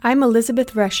I'm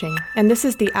Elizabeth Rushing, and this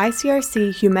is the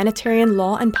ICRC Humanitarian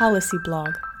Law and Policy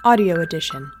blog, audio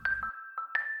edition.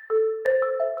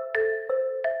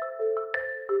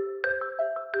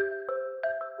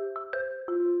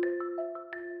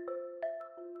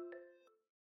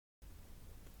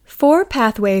 Four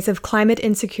Pathways of Climate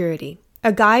Insecurity,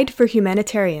 a Guide for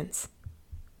Humanitarians.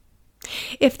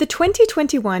 If the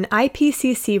 2021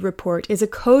 IPCC report is a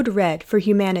code red for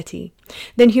humanity,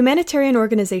 then humanitarian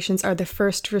organizations are the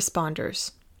first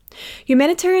responders.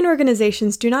 Humanitarian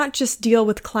organizations do not just deal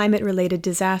with climate-related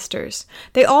disasters.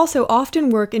 They also often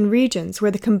work in regions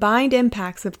where the combined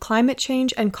impacts of climate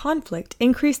change and conflict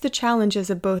increase the challenges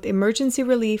of both emergency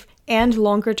relief and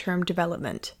longer-term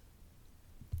development.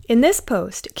 In this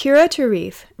post, Kira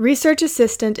Tarif, research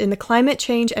assistant in the Climate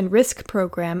Change and Risk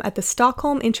Program at the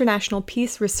Stockholm International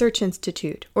Peace Research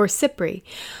Institute, or SIPRI,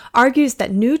 argues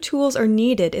that new tools are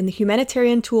needed in the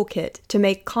humanitarian toolkit to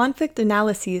make conflict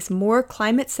analyses more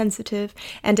climate-sensitive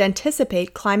and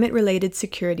anticipate climate-related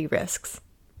security risks.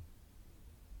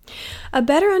 A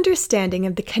better understanding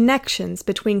of the connections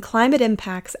between climate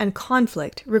impacts and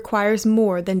conflict requires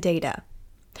more than data.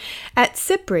 At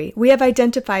SIPRI, we have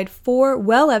identified four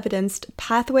well-evidenced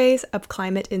pathways of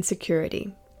climate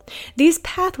insecurity. These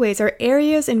pathways are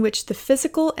areas in which the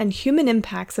physical and human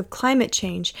impacts of climate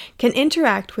change can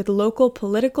interact with local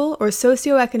political or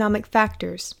socioeconomic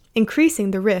factors,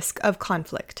 increasing the risk of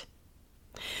conflict.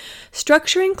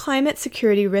 Structuring climate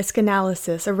security risk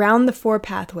analysis around the four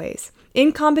pathways,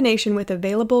 in combination with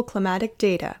available climatic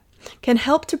data, can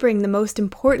help to bring the most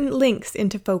important links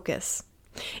into focus.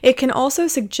 It can also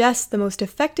suggest the most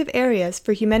effective areas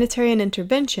for humanitarian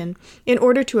intervention in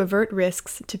order to avert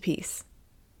risks to peace.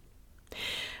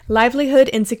 Livelihood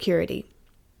insecurity.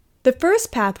 The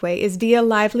first pathway is via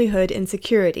livelihood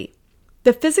insecurity.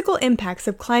 The physical impacts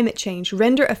of climate change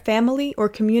render a family or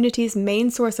community's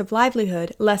main source of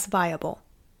livelihood less viable.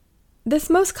 This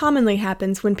most commonly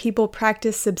happens when people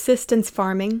practice subsistence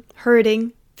farming,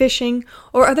 herding, fishing,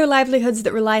 or other livelihoods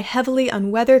that rely heavily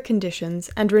on weather conditions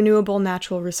and renewable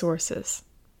natural resources.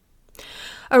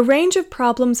 A range of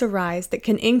problems arise that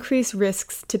can increase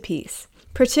risks to peace,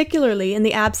 particularly in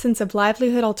the absence of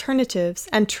livelihood alternatives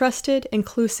and trusted,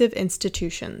 inclusive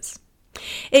institutions.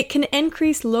 It can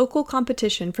increase local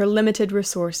competition for limited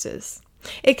resources.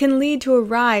 It can lead to a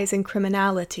rise in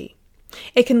criminality.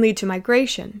 It can lead to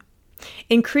migration.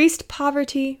 Increased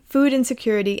poverty, food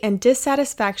insecurity, and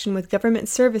dissatisfaction with government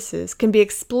services can be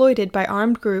exploited by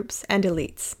armed groups and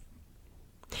elites.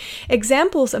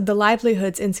 Examples of the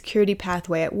livelihoods insecurity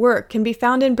pathway at work can be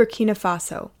found in Burkina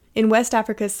Faso, in West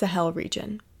Africa's Sahel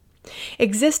region.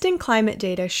 Existing climate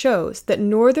data shows that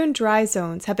northern dry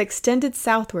zones have extended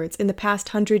southwards in the past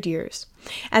 100 years,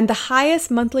 and the highest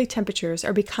monthly temperatures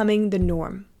are becoming the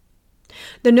norm.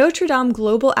 The Notre Dame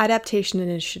Global Adaptation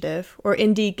Initiative, or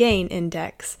INDIGAIN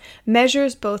Index,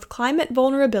 measures both climate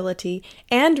vulnerability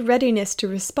and readiness to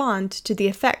respond to the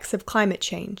effects of climate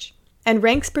change, and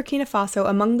ranks Burkina Faso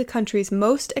among the countries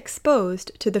most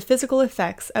exposed to the physical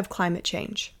effects of climate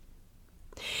change.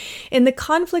 In the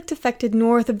conflict-affected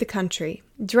north of the country,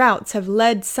 droughts have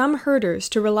led some herders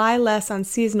to rely less on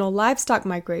seasonal livestock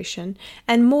migration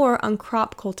and more on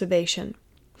crop cultivation.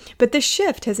 But this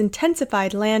shift has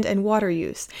intensified land and water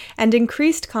use and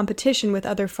increased competition with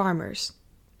other farmers.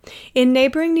 In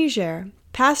neighboring Niger,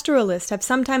 pastoralists have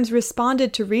sometimes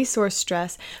responded to resource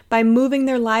stress by moving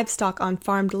their livestock on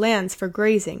farmed lands for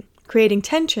grazing, creating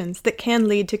tensions that can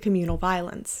lead to communal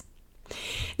violence.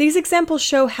 These examples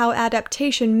show how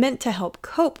adaptation meant to help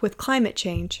cope with climate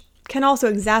change can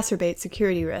also exacerbate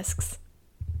security risks.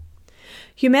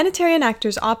 Humanitarian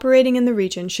actors operating in the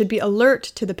region should be alert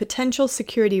to the potential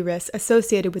security risks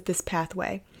associated with this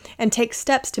pathway and take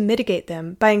steps to mitigate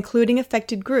them by including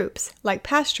affected groups, like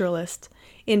pastoralists,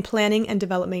 in planning and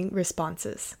developing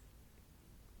responses.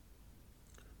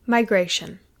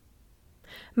 Migration.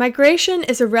 Migration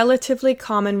is a relatively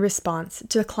common response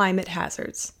to climate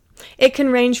hazards. It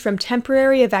can range from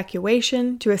temporary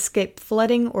evacuation to escape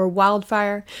flooding or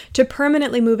wildfire to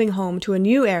permanently moving home to a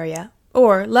new area,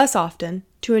 or, less often,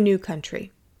 to a new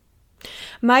country.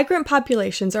 Migrant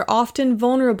populations are often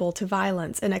vulnerable to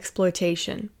violence and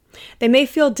exploitation. They may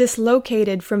feel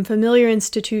dislocated from familiar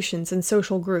institutions and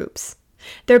social groups.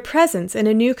 Their presence in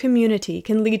a new community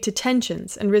can lead to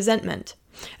tensions and resentment,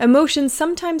 emotions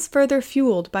sometimes further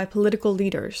fueled by political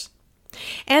leaders.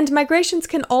 And migrations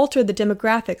can alter the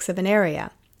demographics of an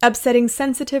area, upsetting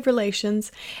sensitive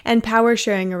relations and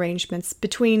power-sharing arrangements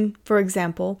between, for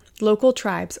example, local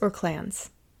tribes or clans.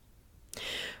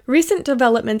 Recent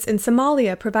developments in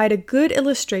Somalia provide a good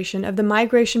illustration of the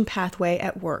migration pathway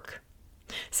at work.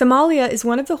 Somalia is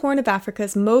one of the Horn of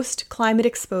Africa's most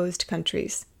climate-exposed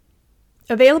countries.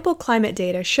 Available climate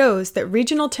data shows that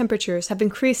regional temperatures have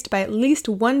increased by at least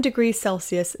 1 degree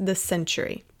Celsius this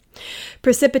century.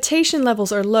 Precipitation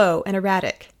levels are low and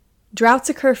erratic. Droughts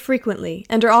occur frequently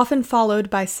and are often followed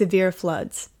by severe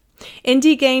floods.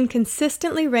 Indigane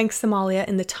consistently ranks Somalia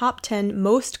in the top 10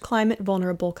 most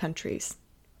climate-vulnerable countries.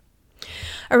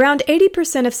 Around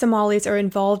 80% of Somalis are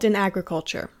involved in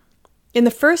agriculture. In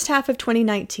the first half of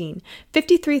 2019,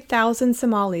 53,000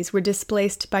 Somalis were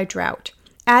displaced by drought,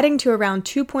 adding to around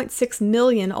 2.6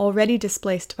 million already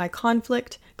displaced by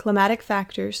conflict, climatic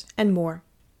factors, and more.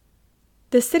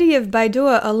 The city of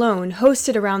Baidoa alone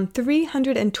hosted around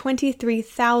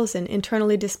 323,000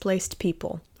 internally displaced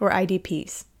people, or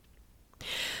IDPs.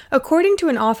 According to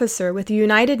an officer with the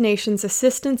United Nations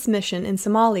Assistance Mission in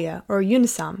Somalia, or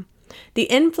UNISOM, the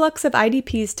influx of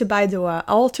IDPs to Baidoa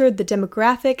altered the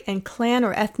demographic and clan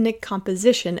or ethnic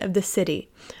composition of the city,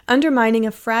 undermining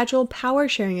a fragile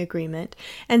power-sharing agreement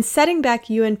and setting back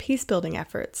UN peacebuilding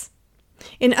efforts.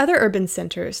 In other urban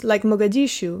centers, like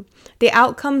Mogadishu, the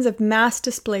outcomes of mass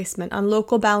displacement on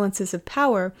local balances of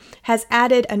power has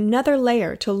added another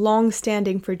layer to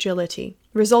long-standing fragility,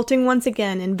 resulting once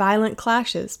again in violent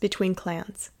clashes between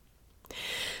clans.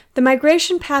 The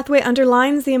migration pathway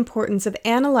underlines the importance of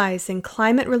analyzing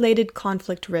climate-related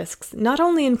conflict risks not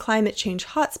only in climate change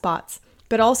hotspots,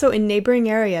 but also in neighboring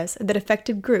areas that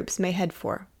affected groups may head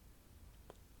for.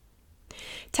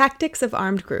 Tactics of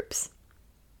armed groups.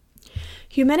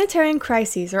 Humanitarian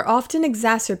crises are often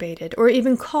exacerbated or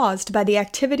even caused by the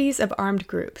activities of armed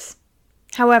groups.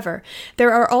 However,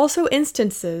 there are also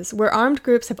instances where armed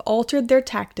groups have altered their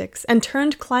tactics and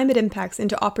turned climate impacts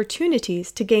into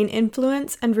opportunities to gain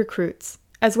influence and recruits,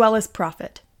 as well as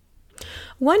profit.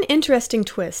 One interesting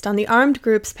twist on the armed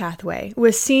groups pathway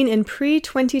was seen in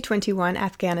pre-2021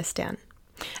 Afghanistan.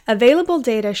 Available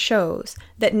data shows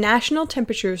that national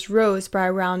temperatures rose by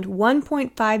around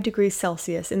 1.5 degrees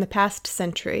Celsius in the past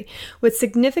century, with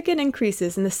significant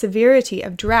increases in the severity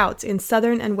of droughts in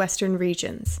southern and western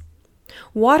regions.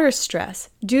 Water stress,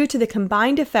 due to the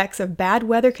combined effects of bad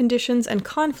weather conditions and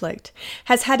conflict,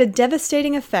 has had a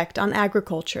devastating effect on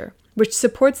agriculture, which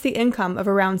supports the income of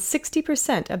around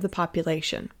 60% of the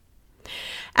population.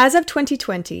 As of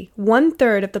 2020,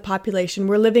 1/3 of the population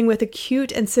were living with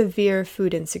acute and severe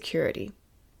food insecurity.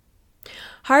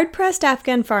 Hard-pressed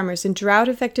Afghan farmers in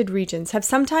drought-affected regions have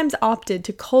sometimes opted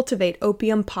to cultivate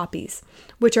opium poppies,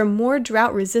 which are more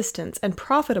drought-resistant and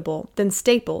profitable than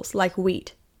staples like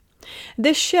wheat.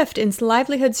 This shift in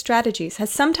livelihood strategies has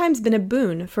sometimes been a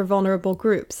boon for vulnerable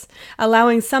groups,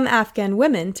 allowing some Afghan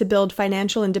women to build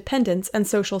financial independence and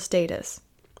social status.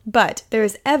 But there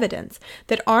is evidence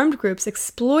that armed groups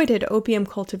exploited opium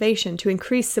cultivation to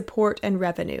increase support and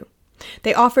revenue.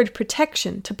 They offered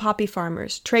protection to poppy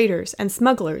farmers, traders, and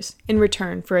smugglers in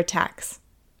return for a tax.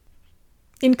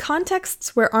 In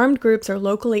contexts where armed groups are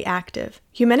locally active,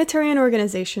 humanitarian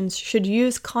organizations should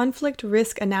use conflict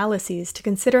risk analyses to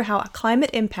consider how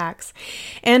climate impacts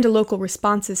and local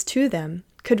responses to them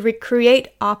could create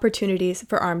opportunities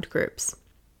for armed groups.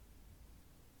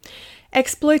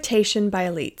 Exploitation by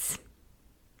elites.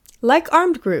 Like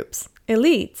armed groups,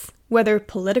 elites, whether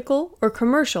political or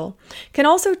commercial, can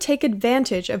also take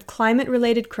advantage of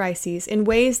climate-related crises in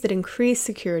ways that increase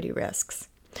security risks.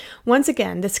 Once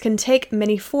again, this can take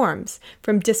many forms,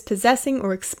 from dispossessing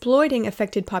or exploiting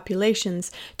affected populations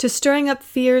to stirring up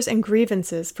fears and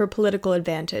grievances for political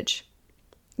advantage.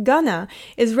 Ghana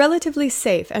is relatively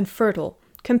safe and fertile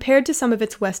compared to some of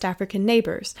its West African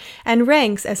neighbors, and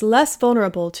ranks as less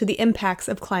vulnerable to the impacts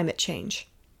of climate change.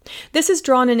 This has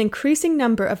drawn an increasing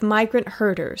number of migrant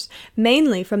herders,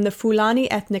 mainly from the Fulani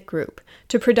ethnic group,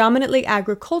 to predominantly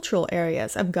agricultural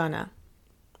areas of Ghana.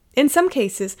 In some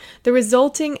cases, the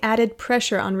resulting added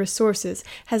pressure on resources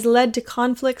has led to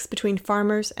conflicts between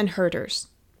farmers and herders.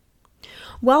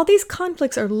 While these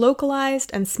conflicts are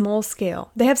localized and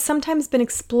small-scale, they have sometimes been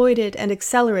exploited and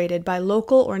accelerated by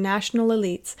local or national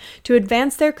elites to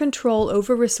advance their control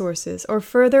over resources or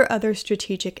further other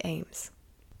strategic aims.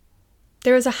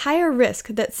 There is a higher risk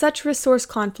that such resource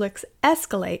conflicts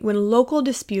escalate when local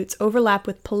disputes overlap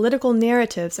with political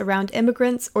narratives around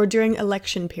immigrants or during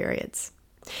election periods.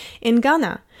 In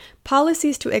Ghana,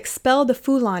 policies to expel the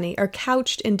Fulani are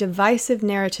couched in divisive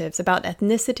narratives about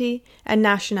ethnicity and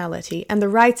nationality and the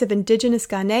rights of indigenous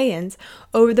Ghanaians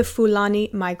over the Fulani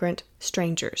migrant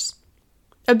strangers.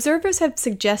 Observers have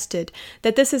suggested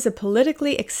that this is a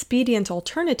politically expedient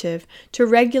alternative to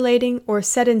regulating or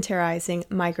sedentarizing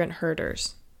migrant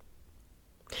herders.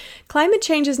 Climate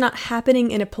change is not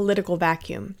happening in a political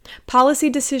vacuum. Policy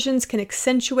decisions can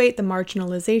accentuate the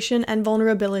marginalization and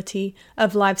vulnerability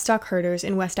of livestock herders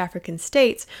in West African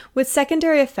states, with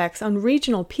secondary effects on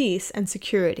regional peace and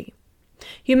security.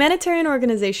 Humanitarian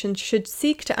organizations should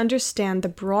seek to understand the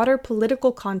broader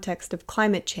political context of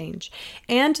climate change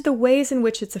and the ways in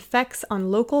which its effects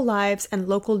on local lives and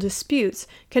local disputes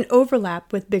can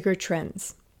overlap with bigger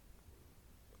trends.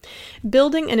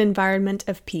 Building an environment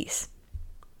of peace.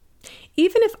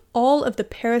 Even if all of the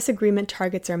Paris Agreement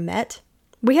targets are met,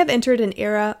 we have entered an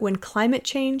era when climate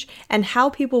change and how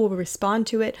people will respond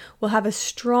to it will have a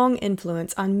strong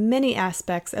influence on many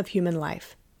aspects of human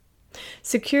life.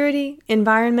 Security,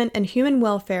 environment, and human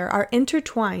welfare are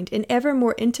intertwined in ever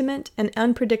more intimate and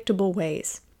unpredictable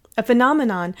ways, a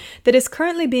phenomenon that is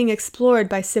currently being explored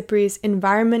by CIPRI's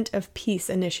Environment of Peace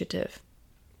initiative.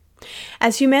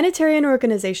 As humanitarian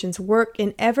organizations work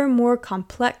in ever more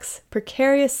complex,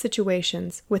 precarious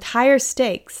situations with higher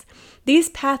stakes, these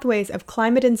pathways of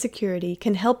climate insecurity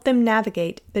can help them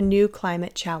navigate the new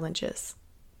climate challenges.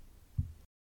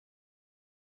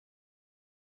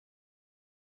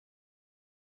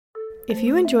 If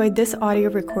you enjoyed this audio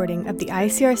recording of the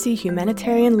ICRC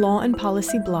Humanitarian Law and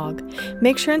Policy blog,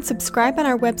 make sure and subscribe on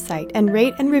our website and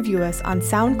rate and review us on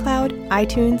SoundCloud,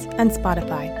 iTunes, and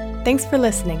Spotify. Thanks for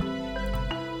listening.